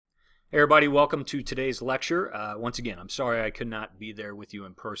Hey everybody, welcome to today's lecture. Once again, I'm sorry I could not be there with you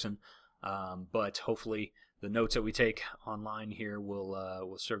in person, but hopefully the notes that we take online here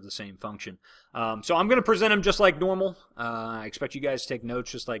will serve the same function. So I'm going to present them just like normal. I expect you guys to take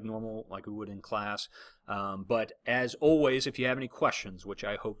notes just like normal, like we would in class. But as always, if you have any questions, which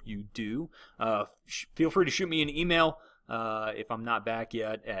I hope you do, feel free to shoot me an email if I'm not back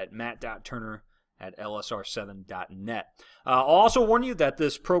yet at matt.turner@lsr7.net. I'll also warn you that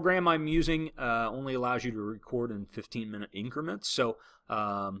this program I'm using only allows you to record in 15-minute increments. So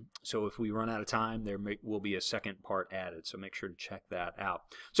if we run out of time, there will be a second part added. So make sure to check that out.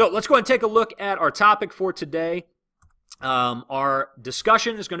 So let's go ahead and take a look at our topic for today. Our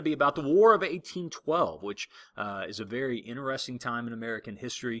discussion is going to be about the War of 1812, which is a very interesting time in American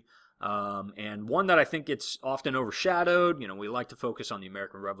history. And one that I think gets often overshadowed. You know, we like to focus on the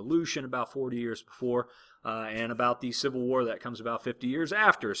American Revolution about 40 years before, and about the Civil War that comes about 50 years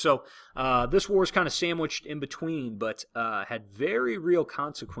after. So this war is kind of sandwiched in between, but had very real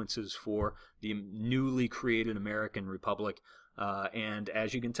consequences for the newly created American Republic. And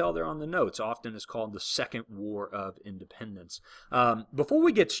as you can tell there on the notes, often is called the Second War of Independence. Before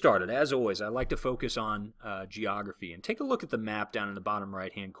we get started, as always, I like to focus on geography and take a look at the map down in the bottom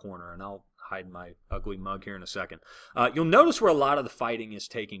right-hand corner, and I'll hide my ugly mug here in a second. You'll notice where a lot of the fighting is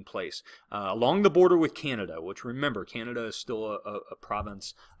taking place along the border with Canada, which, remember, Canada is still a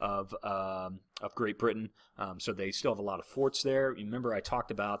province of Great Britain, so they still have a lot of forts there. Remember, I talked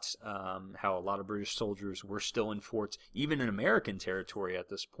about how a lot of British soldiers were still in forts, even in American territory at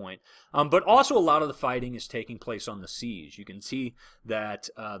this point. But also a lot of the fighting is taking place on the seas. You can see that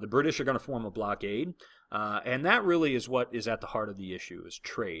the British are going to form a blockade, and that really is what is at the heart of the issue, is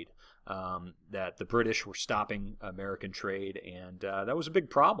trade. That the British were stopping American trade, and that was a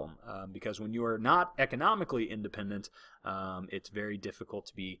big problem because when you are not economically independent, it's very difficult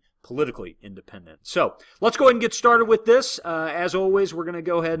to be politically independent. So let's go ahead and get started with this. As always, we're going to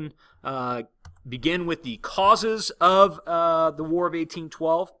go ahead and begin with the causes of the War of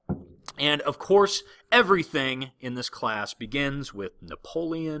 1812. And of course, everything in this class begins with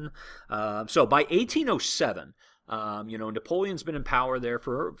Napoleon. So by 1807, you know, Napoleon's been in power there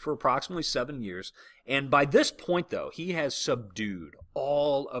for approximately 7 years. And by this point, though, he has subdued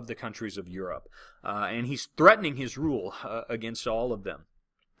all of the countries of Europe. And he's threatening his rule against all of them.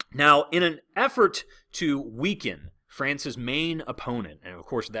 Now, in an effort to weaken France's main opponent, and of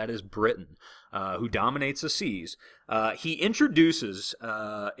course that is Britain, who dominates the seas, he introduces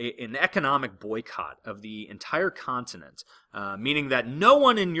an economic boycott of the entire continent, meaning that no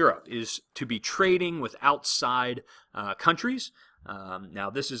one in Europe is to be trading with outside countries. Now,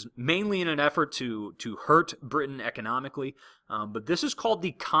 this is mainly in an effort to hurt Britain economically, but this is called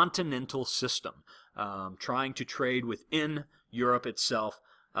the continental system, trying to trade within Europe itself.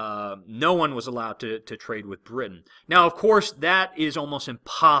 No one was allowed to trade with Britain. Now, of course, that is almost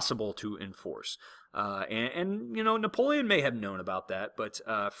impossible to enforce. And you know, Napoleon may have known about that, but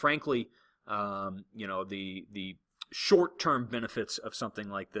frankly, you know, the short-term benefits of something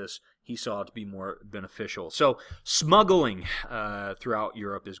like this he saw to be more beneficial. So smuggling throughout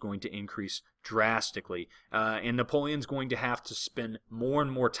Europe is going to increase drastically, and Napoleon's going to have to spend more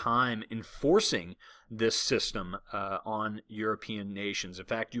and more time enforcing this system on European nations. In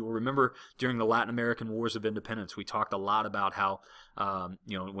fact, you will remember during the Latin American Wars of Independence, we talked a lot about how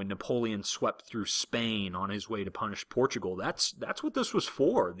you know, when Napoleon swept through Spain on his way to punish Portugal, that's what this was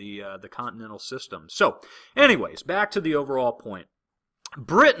for, the continental system. So anyways, back to the overall point.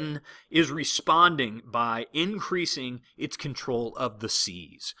 Britain is responding by increasing its control of the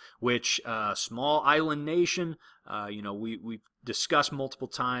seas, which small island nation, you know, we've discussed multiple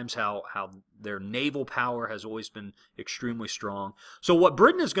times how their naval power has always been extremely strong. So what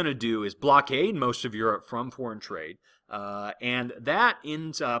Britain is going to do is blockade most of Europe from foreign trade, and that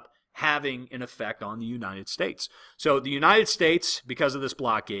ends up having an effect on the United States. So the United States, because of this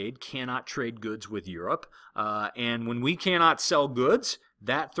blockade, cannot trade goods with Europe, and when we cannot sell goods,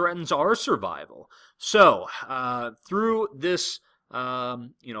 that threatens our survival. So through this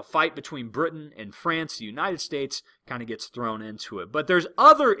you know, fight between Britain and France, the United States kind of gets thrown into it. But there's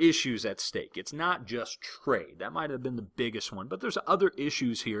other issues at stake. It's not just trade. That might have been the biggest one. But there's other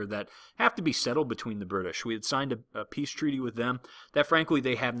issues here that have to be settled between the British. We had signed a peace treaty with them that, frankly,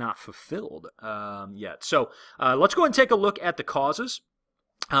 they have not fulfilled yet. So let's go and take a look at the causes.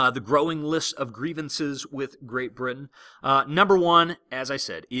 The growing list of grievances with Great Britain. Number one, as I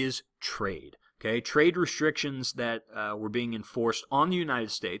said, is trade. Okay, trade restrictions that were being enforced on the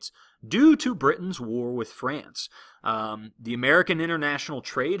United States due to Britain's war with France. The American international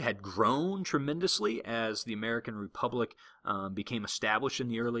trade had grown tremendously as the American Republic became established in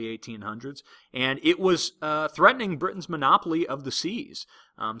the early 1800s, and it was threatening Britain's monopoly of the seas.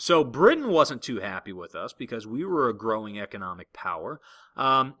 So Britain wasn't too happy with us because we were a growing economic power.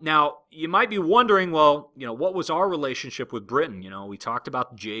 Now, you might be wondering, well, what was our relationship with Britain? We talked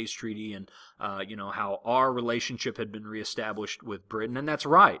about the Jay's Treaty and, how our relationship had been reestablished with Britain, and that's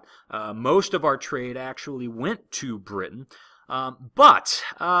right. Most of our trade actually went to Britain. But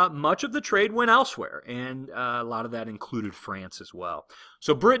much of the trade went elsewhere, and a lot of that included France as well.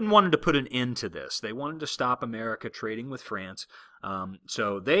 So Britain wanted to put an end to this. They wanted to stop America trading with France.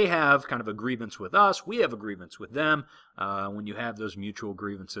 So they have kind of a grievance with us. We have a grievance with them. When you have those mutual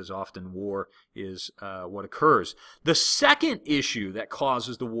grievances, often war is what occurs. The second issue that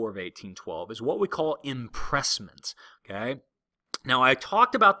causes the War of 1812 is what we call impressment. Okay? Now, I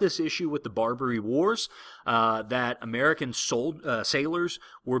talked about this issue with the Barbary Wars, that American sailors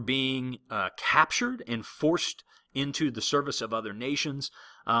were being captured and forced into the service of other nations.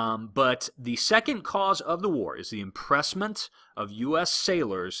 But the second cause of the war is the impressment of U.S.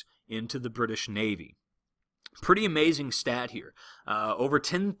 sailors into the British Navy. Pretty amazing stat here. Over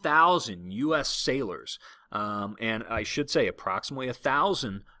 10,000 U.S. sailors, and I should say approximately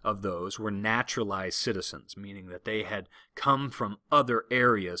 1,000 of those were naturalized citizens, meaning that they had come from other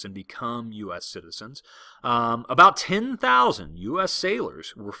areas and become U.S. citizens. About 10,000 U.S.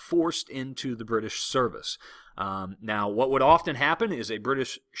 sailors were forced into the British service. Now, what would often happen is a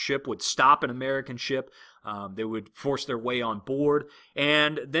British ship would stop an American ship. They would force their way on board,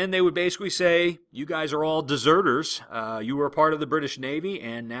 and then they would basically say, you guys are all deserters. You were a part of the British Navy,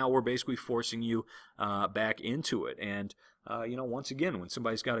 and now we're basically forcing you back into it. And once again, when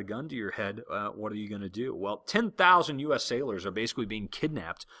somebody's got a gun to your head, what are you going to do? Well, 10,000 U.S. sailors are basically being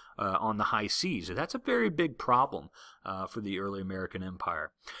kidnapped on the high seas. And that's a very big problem for the early American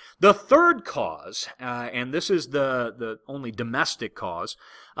empire. The third cause, and this is the only domestic cause,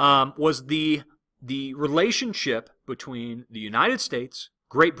 was the relationship between the United States,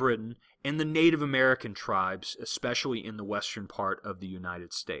 Great Britain, and the Native American tribes, especially in the western part of the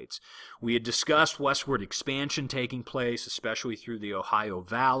United States. We had discussed westward expansion taking place, especially through the Ohio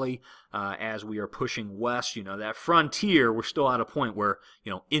Valley, as we are pushing west. That frontier, we're still at a point where,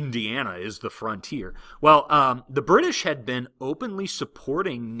 Indiana is the frontier. Well, the British had been openly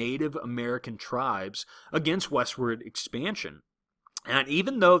supporting Native American tribes against westward expansion. And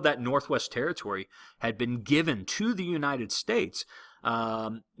even though that Northwest Territory had been given to the United States,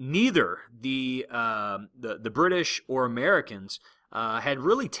 neither the British or Americans had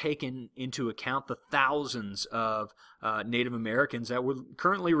really taken into account the thousands of Native Americans that were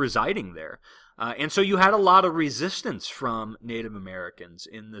currently residing there. And so you had a lot of resistance from Native Americans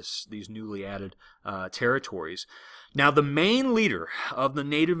in these newly added territories. Now, the main leader of the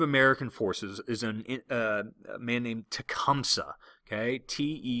Native American forces is a man named Tecumseh. Okay,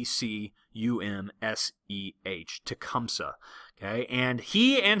 Tecumseh, Tecumseh. Okay, and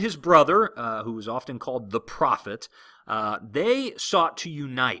he and his brother, who was often called the Prophet, they sought to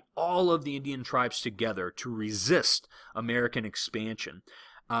unite all of the Indian tribes together to resist American expansion.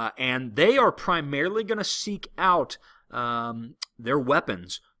 And they are primarily going to seek out their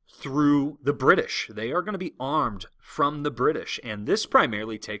weapons through the British. They are going to be armed from the British, and this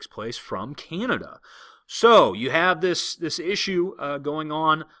primarily takes place from Canada. So you have this issue going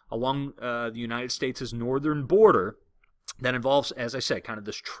on along the United States' northern border that involves, as I said, kind of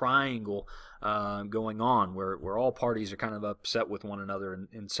this triangle going on where all parties are kind of upset with one another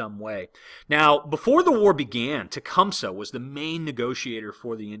in some way. Now, before the war began, Tecumseh was the main negotiator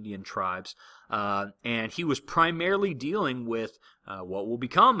for the Indian tribes, and he was primarily dealing with what will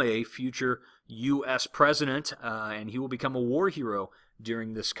become a future U.S. president, and he will become a war hero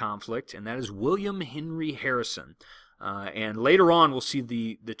during this conflict, and that is William Henry Harrison. And later on, we'll see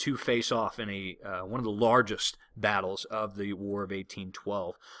the two face off in one of the largest battles of the War of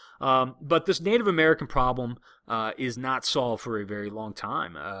 1812. But this Native American problem is not solved for a very long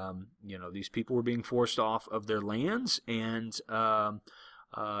time. These people were being forced off of their lands, and so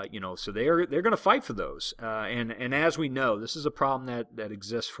they're going to fight for those. And as we know, this is a problem that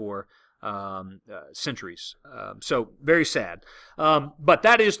exists for centuries. So very sad. But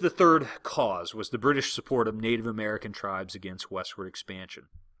that is the third cause, was the British support of Native American tribes against westward expansion.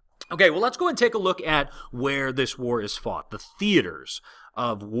 Okay, well, let's go and take a look at where this war is fought, the theaters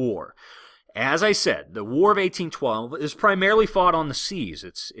of war. As I said, the War of 1812 is primarily fought on the seas.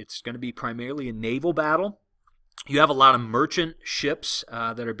 It's going to be primarily a naval battle. You have a lot of merchant ships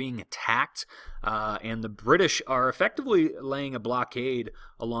that are being attacked, and the British are effectively laying a blockade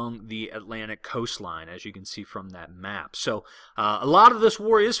along the Atlantic coastline, as you can see from that map. So a lot of this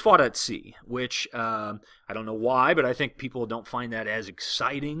war is fought at sea, which I don't know why, but I think people don't find that as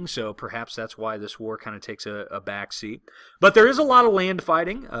exciting, so perhaps that's why this war kind of takes a back seat. But there is a lot of land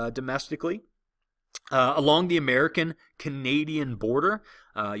fighting domestically. Along the American-Canadian border,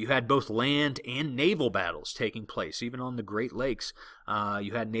 you had both land and naval battles taking place. Even on the Great Lakes,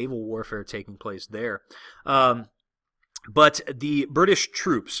 you had naval warfare taking place there. But the British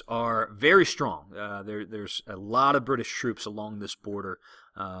troops are very strong. There's a lot of British troops along this border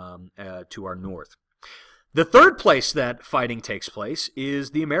to our north. The third place that fighting takes place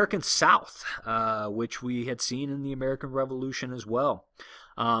is the American South, which we had seen in the American Revolution as well.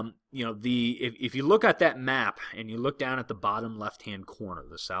 You know, if you look at that map and you look down at the bottom left-hand corner,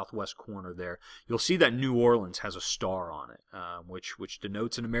 the southwest corner there, you'll see that New Orleans has a star on it, which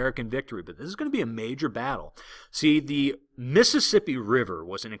denotes an American victory. But this is going to be a major battle. See, the Mississippi River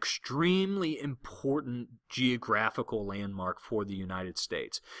was an extremely important geographical landmark for the United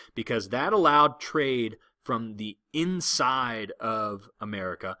States because that allowed trade from the inside of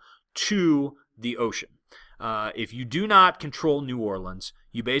America to the ocean. If you do not control New Orleans,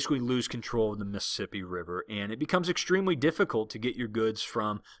 you basically lose control of the Mississippi River, and it becomes extremely difficult to get your goods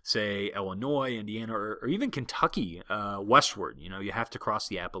from, say, Illinois, Indiana, or even Kentucky westward. You know, you have to cross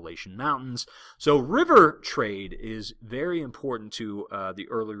the Appalachian Mountains. So river trade is very important to the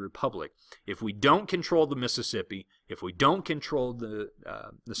early republic. If we don't control the Mississippi, if we don't control the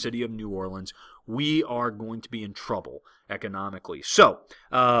city of New Orleans, we are going to be in trouble economically. So,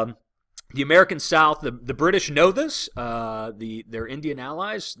 the American South, the British know this. Their Indian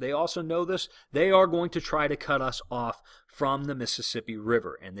allies, they also know this. They are going to try to cut us off from the Mississippi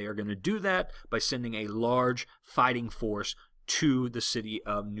River, and they are going to do that by sending a large fighting force to the city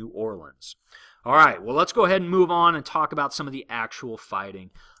of New Orleans. All right, well, let's go ahead and move on and talk about some of the actual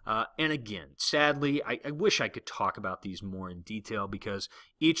fighting. And again, sadly, I wish I could talk about these more in detail because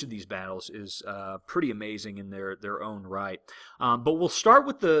each of these battles is pretty amazing in their own right. But we'll start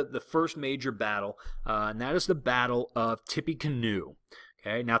with the first major battle, and that is the Battle of Tippecanoe.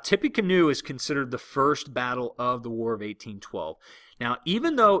 Okay, now Tippecanoe is considered the first battle of the War of 1812. Now,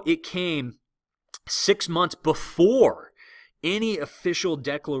 even though it came 6 months before any official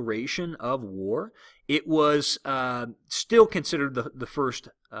declaration of war, it was still considered the first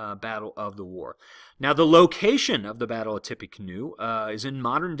battle of the war. Now, the location of the Battle of Tippecanoe is in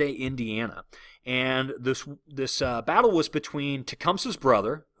modern-day Indiana, and this battle was between Tecumseh's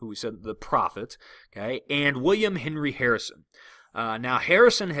brother, who we said the prophet, okay, and William Henry Harrison. Now,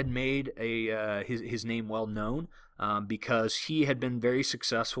 Harrison had made his name well known because he had been very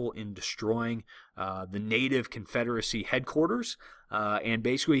successful in destroying the native Confederacy headquarters, and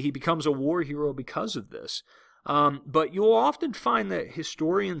basically he becomes a war hero because of this. But you'll often find that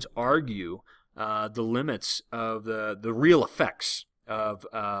historians argue the limits of the real effects of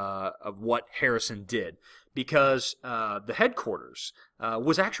what Harrison did, because the headquarters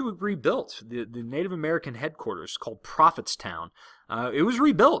was actually rebuilt. The Native American headquarters, called Prophetstown, it was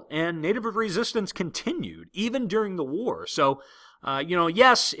rebuilt, and Native resistance continued even during the war. So, you know,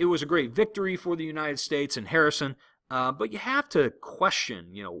 yes, it was a great victory for the United States and Harrison, but you have to question,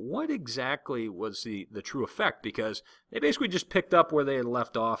 you know, what exactly was the true effect, because they basically just picked up where they had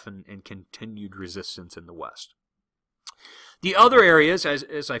left off and continued resistance in the West. The other areas,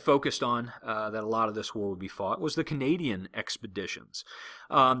 as I focused on, that a lot of this war would be fought, was the Canadian expeditions.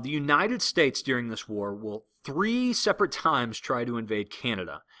 The United States during this war will 3 separate times try to invade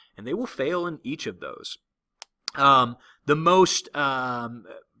Canada, and they will fail in each of those. The most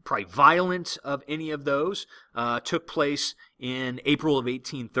probably violent of any of those took place in April of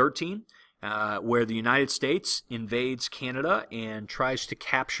 1813, where the United States invades Canada and tries to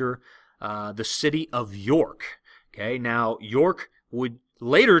capture the city of York. Okay, now York would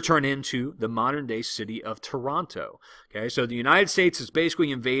later turn into the modern-day city of Toronto. Okay, so the United States is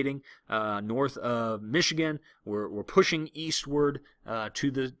basically invading north of Michigan. We're pushing eastward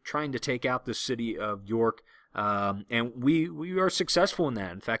trying to take out the city of York, and we are successful in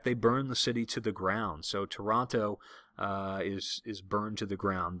that. In fact, they burn the city to the ground. So Toronto is burned to the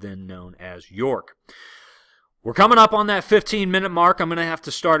ground, then known as York. We're coming up on that 15-minute mark. I'm going to have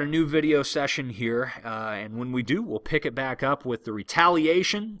to start a new video session here, and when we do, we'll pick it back up with the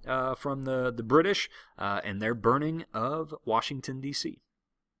retaliation from the British and their burning of Washington, D.C.